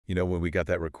When we got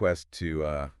that request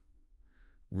to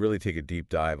really take a deep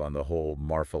dive on the whole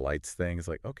Marfa lights thing, it's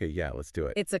like, okay, yeah, let's do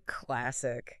it. It's a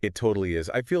classic. It totally is.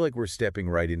 I feel like we're stepping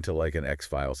right into like an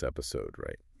X-Files episode,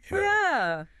 right?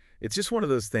 Yeah. It's just one of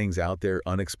those things out there,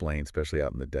 unexplained, especially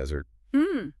out in the desert,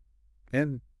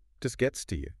 and just gets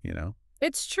to you.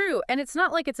 It's true. And it's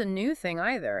not like it's a new thing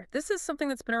either. This is something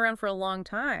that's been around for a long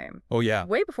time. Oh, yeah.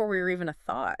 Way before we were even a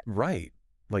thought. Right.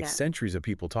 Like Yeah. centuries of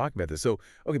people talking about this. So,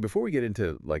 okay, before we get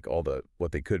into like all the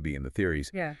what they could be in the theories,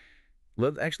 Yeah.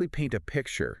 let's actually paint a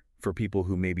picture for people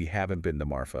who maybe haven't been to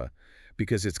Marfa,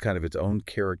 because it's kind of its own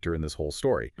character in this whole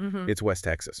story. It's West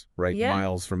Texas, right? Yeah.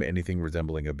 Miles from anything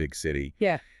resembling a big city.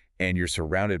 Yeah. And you're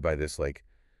surrounded by this like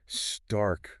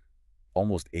stark,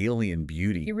 almost alien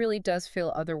beauty. It really does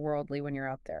feel otherworldly when you're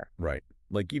out there. Right.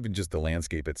 Like even just the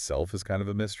landscape itself is kind of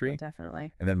a mystery.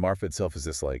 Definitely. And then Marfa itself is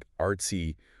this like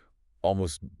artsy,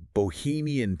 almost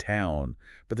bohemian town,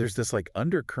 but there's this like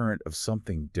undercurrent of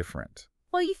something different.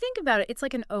 Well, you think about it, it's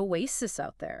like an oasis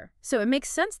out there. So it makes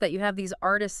sense that you have these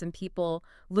artists and people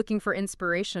looking for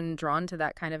inspiration drawn to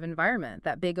that kind of environment,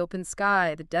 that big open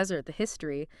sky, the desert, the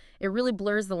history. It really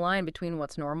blurs the line between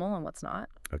what's normal and what's not.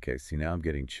 Okay, see, now I'm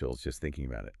getting chills just thinking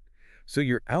about it. So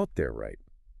you're out there, right?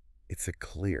 It's a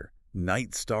clear.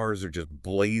 Night stars are just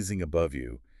blazing above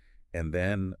you. And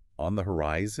then on the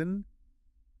horizon,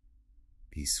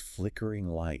 these flickering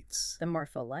lights. The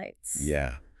Marfa lights.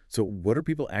 Yeah. So what are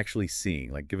people actually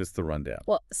seeing? Like, give us the rundown.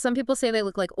 Well, some people say they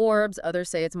look like orbs. Others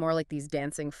say it's more like these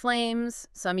dancing flames.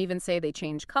 Some even say they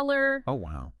change color. Oh,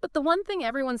 wow. But the one thing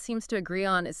everyone seems to agree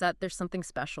on is that there's something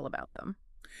special about them.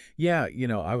 Yeah,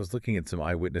 I was looking at some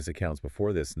eyewitness accounts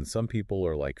before this, and some people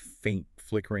are like faint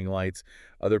flickering lights.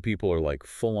 Other people are like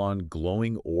full-on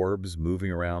glowing orbs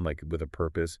moving around like with a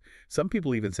purpose. Some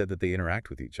people even said that they interact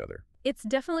with each other. It's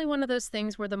definitely one of those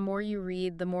things where the more you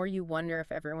read, the more you wonder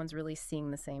if everyone's really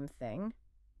seeing the same thing.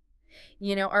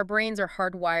 Our brains are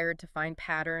hardwired to find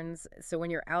patterns. So when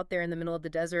you're out there in the middle of the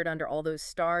desert under all those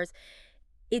stars,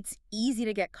 it's easy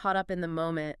to get caught up in the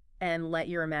moment and let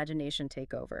your imagination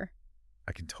take over.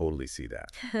 I can totally see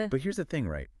that. But here's the thing,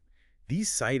 right?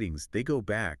 These sightings, they go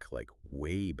back like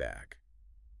way back.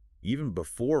 Even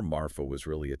before Marfa was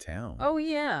really a town. Oh,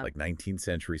 yeah. Like 19th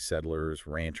century settlers,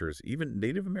 ranchers, even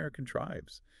Native American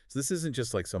tribes. So this isn't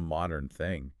just like some modern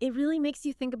thing. It really makes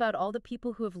you think about all the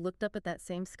people who have looked up at that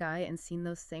same sky and seen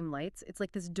those same lights. It's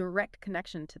like this direct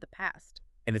connection to the past.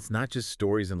 And it's not just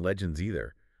stories and legends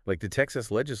either. Like the Texas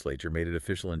legislature made it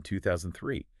official in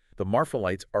 2003. The Marfa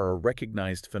lights are a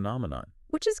recognized phenomenon.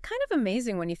 Which is kind of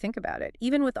amazing when you think about it.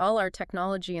 Even with all our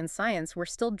technology and science, we're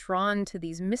still drawn to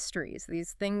these mysteries,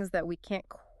 these things that we can't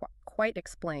quite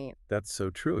explain. That's so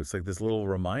true. It's like this little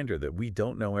reminder that we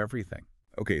don't know everything.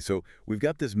 Okay, so we've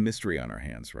got this mystery on our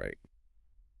hands, right?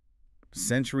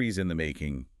 Centuries in the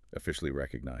making, officially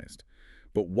recognized.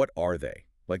 But what are they?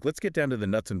 Like, let's get down to the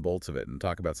nuts and bolts of it and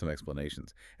talk about some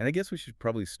explanations. And I guess we should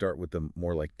probably start with the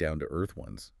more like down-to-earth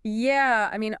ones. Yeah,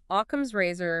 I mean, Occam's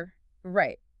razor,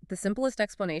 right. The simplest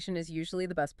explanation is usually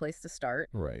the best place to start.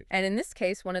 Right. And in this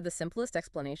case, one of the simplest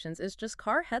explanations is just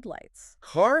car headlights.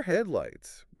 Car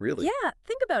headlights? Really? Yeah,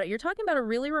 think about it. You're talking about a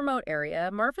really remote area.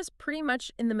 Marfa's pretty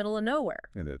much in the middle of nowhere.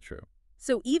 Isn't that true?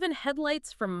 So even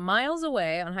headlights from miles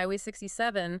away on Highway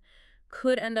 67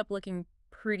 could end up looking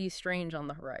pretty strange on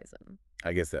the horizon.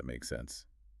 I guess that makes sense.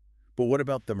 But what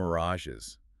about the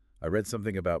mirages? I read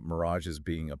something about mirages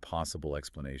being a possible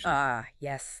explanation. Ah,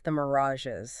 yes, the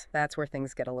mirages. That's where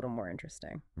things get a little more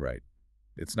interesting. Right.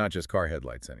 It's not just car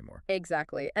headlights anymore.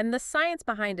 Exactly. And the science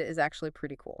behind it is actually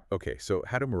pretty cool. Okay, so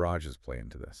how do mirages play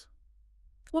into this?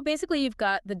 Well, basically, you've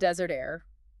got the desert air,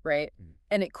 right?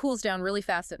 And it cools down really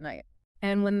fast at night.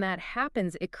 And when that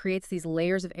happens, it creates these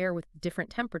layers of air with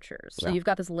different temperatures. So Yeah. you've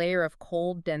got this layer of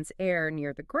cold, dense air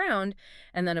near the ground,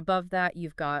 and then above that,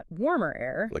 you've got warmer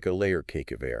air. Like a layer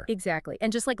cake of air. Exactly.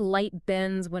 And just like light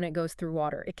bends when it goes through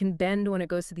water, it can bend when it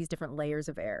goes to these different layers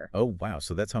of air. Oh, wow.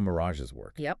 So that's how mirages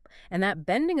work. Yep. And that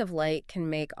bending of light can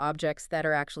make objects that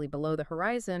are actually below the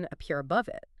horizon appear above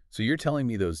it. So you're telling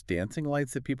me those dancing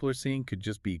lights that people are seeing could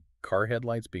just be car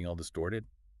headlights being all distorted?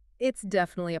 It's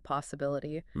definitely a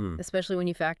possibility, especially when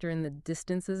you factor in the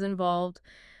distances involved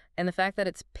and the fact that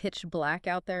it's pitch black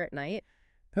out there at night.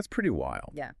 That's pretty wild.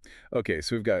 Yeah. Okay,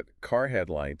 so we've got car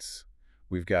headlights.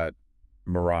 We've got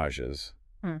mirages.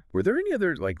 Hmm. Were there any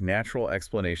other like natural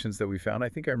explanations that we found? I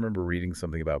think I remember reading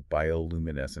something about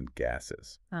bioluminescent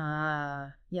gases.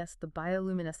 Ah, yes, the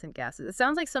bioluminescent gases. It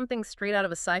sounds like something straight out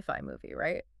of a sci-fi movie,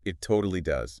 right? It totally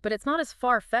does. But it's not as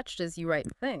far-fetched as you might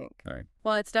think. All right.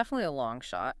 Well, it's definitely a long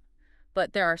shot.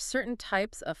 But there are certain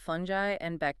types of fungi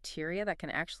and bacteria that can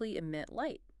actually emit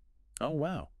light. Oh,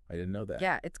 wow. I didn't know that.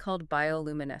 Yeah, it's called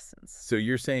bioluminescence. So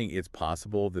you're saying it's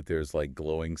possible that there's like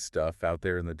glowing stuff out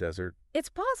there in the desert? It's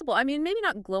possible. I mean, maybe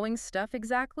not glowing stuff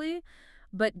exactly,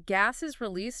 but gases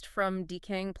released from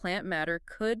decaying plant matter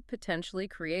could potentially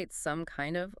create some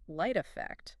kind of light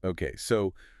effect. Okay,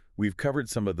 so we've covered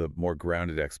some of the more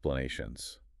grounded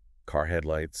explanations. Car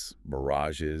headlights,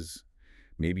 mirages,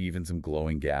 maybe even some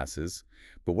glowing gases.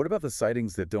 But what about the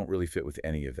sightings that don't really fit with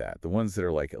any of that? The ones that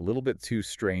are like a little bit too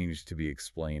strange to be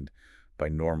explained by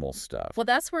normal stuff. Well,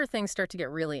 that's where things start to get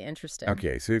really interesting.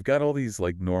 Okay, so we've got all these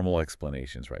like normal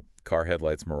explanations, right? Car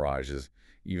headlights, mirages,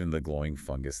 even the glowing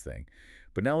fungus thing.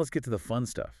 But now let's get to the fun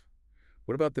stuff.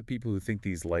 What about the people who think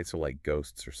these lights are like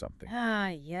ghosts or something? Ah,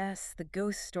 yes, the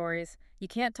ghost stories. You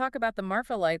can't talk about the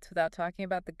Marfa lights without talking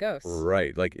about the ghosts.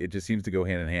 Right, like it just seems to go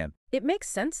hand in hand. It makes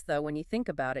sense, though, when you think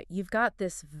about it. You've got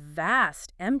this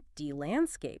vast, empty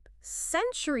landscape.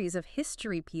 Centuries of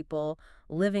history people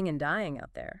living and dying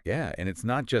out there. Yeah, and it's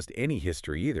not just any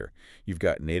history either. You've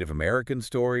got Native American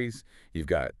stories, you've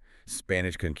got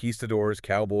Spanish conquistadors,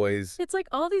 cowboys. It's like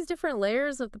all these different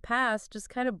layers of the past just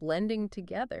kind of blending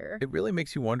together. It really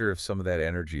makes you wonder if some of that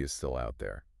energy is still out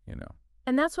there, you know?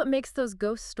 And that's what makes those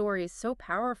ghost stories so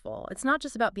powerful. It's not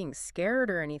just about being scared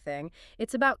or anything.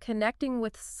 It's about connecting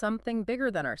with something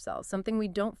bigger than ourselves, something we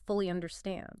don't fully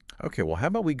understand. Okay, well, how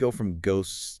about we go from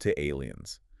ghosts to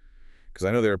aliens? Because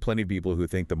I know there are plenty of people who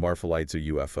think the Marfa lights are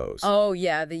UFOs. Oh,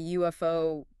 yeah, the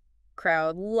UFO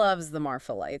crowd loves the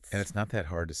Marfa lights. And it's not that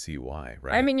hard to see why,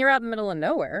 right? I mean, you're out in the middle of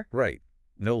nowhere. Right.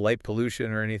 No light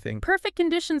pollution or anything. Perfect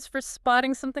conditions for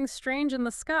spotting something strange in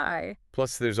the sky.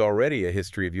 Plus, there's already a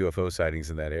history of UFO sightings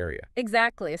in that area.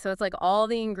 Exactly. So it's like all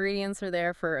the ingredients are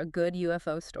there for a good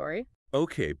UFO story.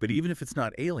 Okay, but even if it's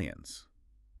not aliens,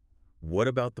 what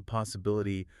about the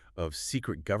possibility of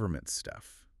secret government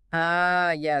stuff?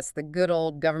 Ah, yes, the good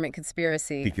old government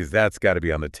conspiracy. Because that's got to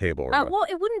be on the table, right? Well,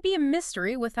 it wouldn't be a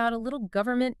mystery without a little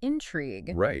government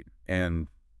intrigue. Right. And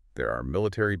there are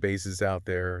military bases out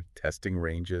there, testing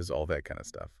ranges, all that kind of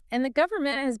stuff. And the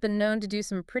government has been known to do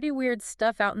some pretty weird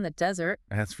stuff out in the desert.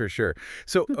 That's for sure.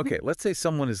 So, okay, let's say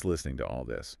someone is listening to all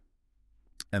this,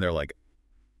 and they're like,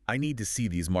 I need to see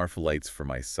these Marfa lights for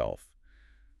myself.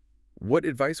 What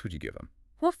advice would you give them?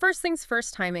 Well, first things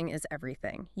first, timing is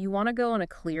everything. You want to go on a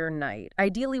clear night,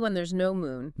 ideally when there's no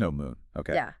moon. No moon.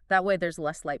 Okay. Yeah, that way there's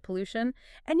less light pollution,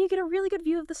 and you get a really good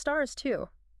view of the stars, too.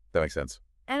 That makes sense.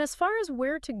 And as far as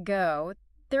where to go,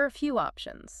 there are a few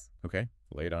options. Okay.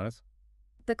 Lay it on us.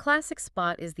 The classic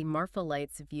spot is the Marfa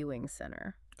Lights Viewing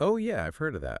Center. Oh, yeah, I've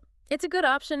heard of that. It's a good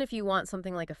option if you want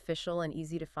something like official and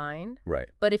easy to find. Right.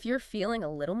 But if you're feeling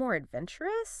a little more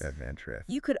adventurous, Adventurous.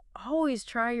 you could always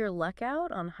try your luck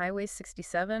out on Highway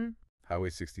 67. Highway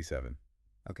 67.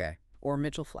 Okay. Or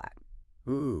Mitchell Flat.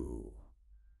 Ooh.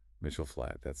 Mitchell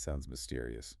Flat. That sounds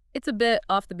mysterious. It's a bit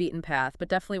off the beaten path, but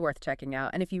definitely worth checking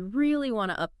out. And if you really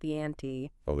want to up the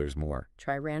ante, Oh, there's more.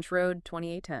 try Ranch Road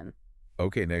 2810.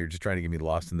 Okay, now you're just trying to get me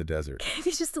lost in the desert.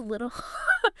 It's just a little.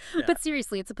 Yeah. But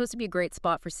seriously, it's supposed to be a great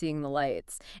spot for seeing the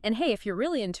lights. And hey, if you're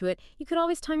really into it, you could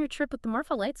always time your trip with the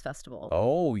Marfa Lights Festival.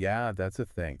 Oh, yeah, that's a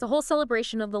thing. It's a whole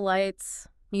celebration of the lights,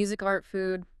 music, art,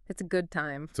 food. It's a good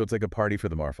time. So it's like a party for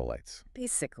the Marfa lights.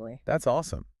 Basically. That's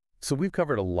awesome. So we've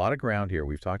covered a lot of ground here.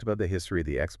 We've talked about the history,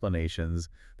 the explanations,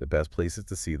 the best places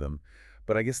to see them.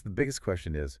 But I guess the biggest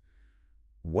question is,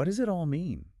 what does it all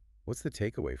mean? What's the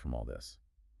takeaway from all this?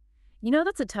 You know,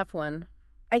 that's a tough one.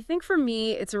 I think for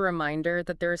me, it's a reminder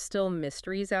that there are still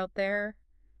mysteries out there,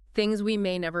 things we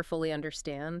may never fully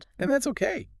understand. And that's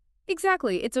okay.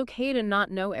 Exactly. It's okay to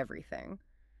not know everything.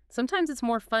 Sometimes it's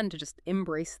more fun to just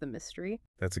embrace the mystery.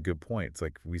 That's a good point. It's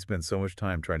like we spend so much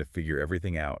time trying to figure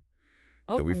everything out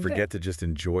that we okay. forget to just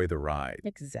enjoy the ride.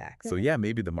 Exactly. So yeah,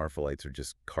 maybe the Marfa lights are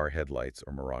just car headlights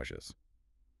or mirages.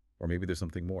 Or maybe there's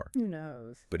something more. Who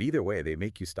knows? But either way, they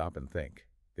make you stop and think.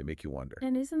 They make you wonder.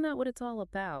 And isn't that what it's all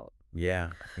about? Yeah,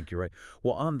 I think you're right.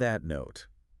 Well, on that note,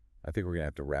 I think we're going to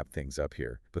have to wrap things up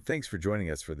here. But thanks for joining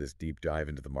us for this deep dive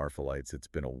into the Marfa lights. It's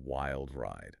been a wild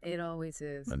ride. It always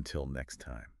is. Until next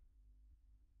time,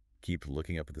 keep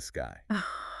looking up at the sky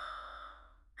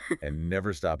and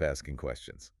never stop asking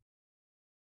questions.